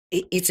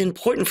it's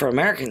important for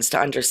Americans to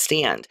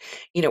understand,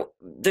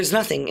 there's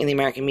nothing in the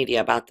American media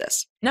about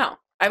this. No,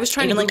 I was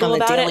trying Even to like on Google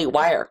the about Daily it.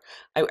 Wire,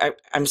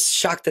 I'm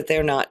shocked that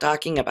they're not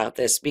talking about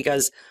this,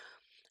 because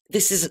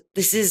this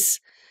is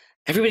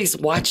everybody's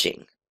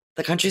watching.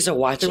 The countries are The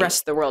watching.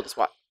 rest of the world is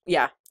what?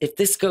 Yeah. If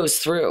this goes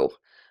through,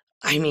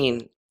 I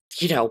mean,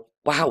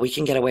 wow, we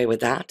can get away with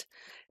that.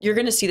 You're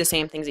going to see the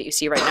same things that you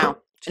see right now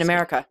in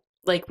America.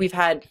 Like, we've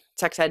had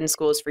sex ed in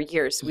schools for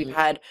years. We've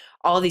had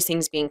all of these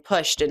things being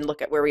pushed, and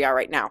look at where we are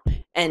right now.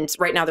 And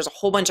right now there's a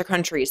whole bunch of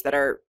countries that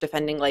are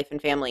defending life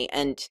and family.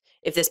 And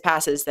if this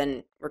passes,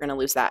 then we're going to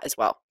lose that as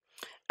well.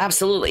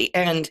 Absolutely.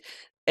 And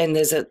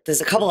there's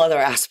a couple other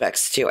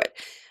aspects to it.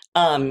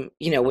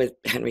 With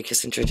Henry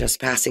Kissinger just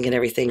passing and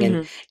everything,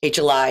 and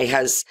HLI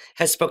has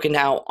spoken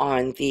out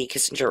on the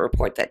Kissinger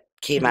report that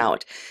came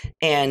out,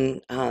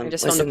 and I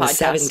just was filmed in a the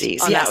podcast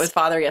 70s. on Yes. that with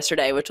Father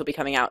yesterday, which will be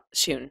coming out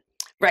soon.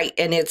 Right.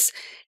 And it's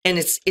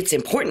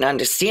important to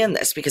understand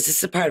this, because this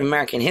is a part of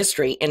American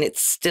history, and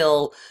it's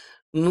still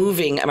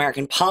moving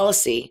American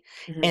policy.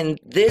 And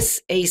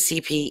this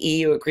ACP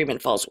EU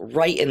agreement falls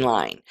right in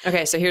line.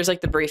 Okay, so here's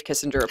like the brief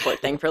Kissinger report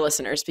thing for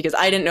listeners, because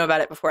I didn't know about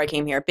it before I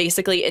came here.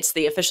 Basically, it's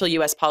the official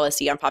U.S.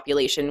 policy on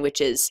population,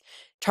 which is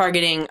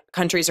targeting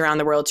countries around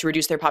the world to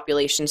reduce their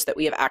populations so that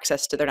we have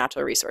access to their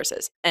natural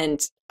resources.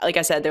 And like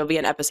I said, there will be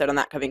an episode on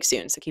that coming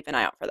soon, so keep an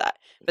eye out for that.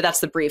 But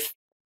that's the brief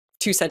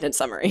 2-sentence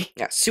summary.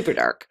 Yeah, super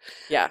dark.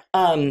 Yeah.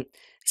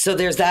 So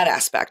there's that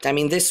aspect. I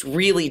mean, this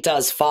really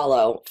does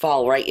fall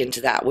right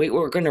into that.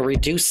 We're going to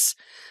reduce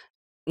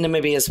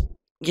Namibia's,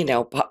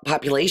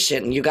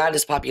 population,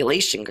 Uganda's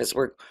population, because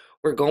we're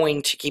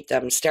going to keep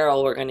them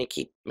sterile. We're going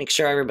to make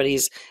sure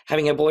everybody's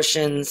having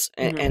abortions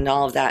and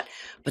all of that.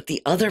 But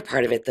the other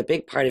part of it, the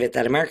big part of it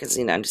that Americans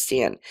need to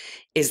understand,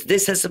 is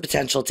this has the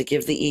potential to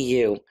give the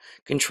EU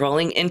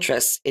controlling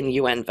interests in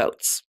UN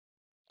votes.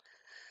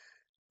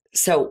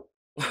 So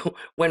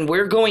when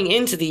we're going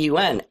into the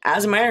UN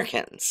as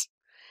Americans,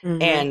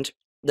 and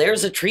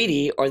there's a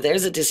treaty or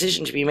there's a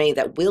decision to be made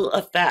that will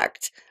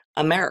affect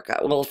America,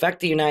 will affect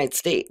the United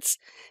States,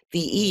 the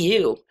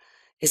EU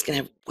is going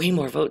to have way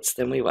more votes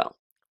than we will.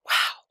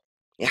 Wow.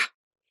 Yeah.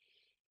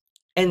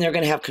 And they're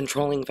going to have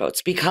controlling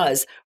votes,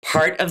 because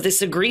part of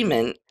this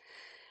agreement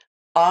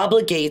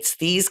obligates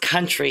these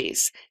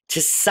countries to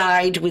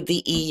side with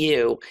the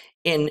EU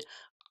in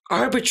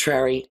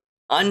arbitrary,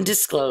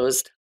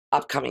 undisclosed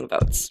upcoming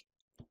votes.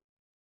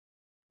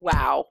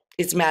 Wow.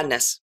 It's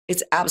madness.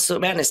 It's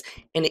absolute madness.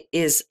 And it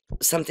is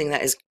something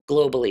that is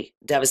globally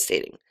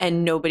devastating.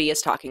 And nobody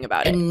is talking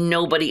about it. And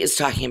nobody is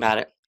talking about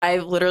it.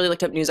 I've literally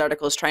looked up news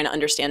articles trying to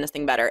understand this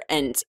thing better.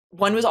 And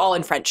one was all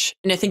in French.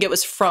 And I think it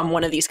was from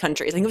one of these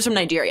countries. I think it was from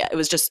Nigeria. It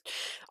was just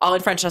all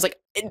in French. And I was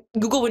like,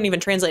 Google wouldn't even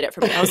translate it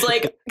for me. I was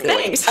like,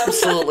 thanks. Like,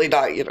 absolutely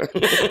not,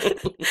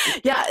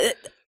 Yeah,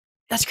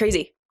 that's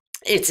crazy.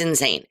 It's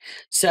insane.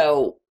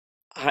 So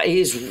it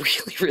is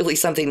really, really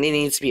something that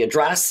needs to be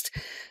addressed.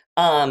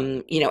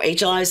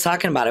 HLI is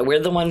talking about it. We're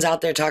the ones out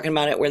there talking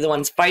about it. We're the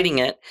ones fighting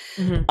it.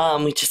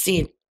 We just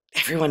need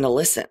everyone to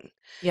listen.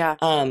 Yeah.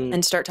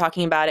 And start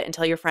talking about it and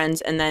tell your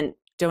friends, and then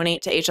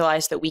donate to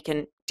HLI so that we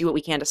can do what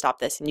we can to stop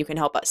this, and you can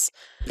help us.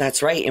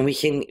 That's right. And we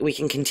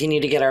can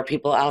continue to get our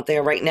people out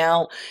there right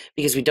now,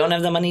 because we don't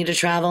have the money to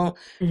travel.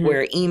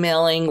 We're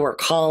emailing, we're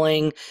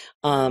calling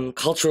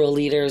cultural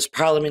leaders,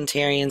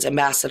 parliamentarians,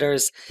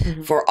 ambassadors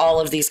for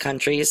all of these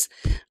countries.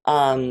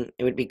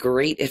 It would be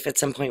great if at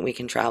some point we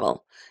can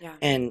travel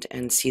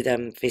and see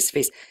them face to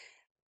face.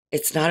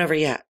 It's not over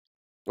yet.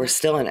 We're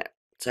still in it.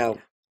 So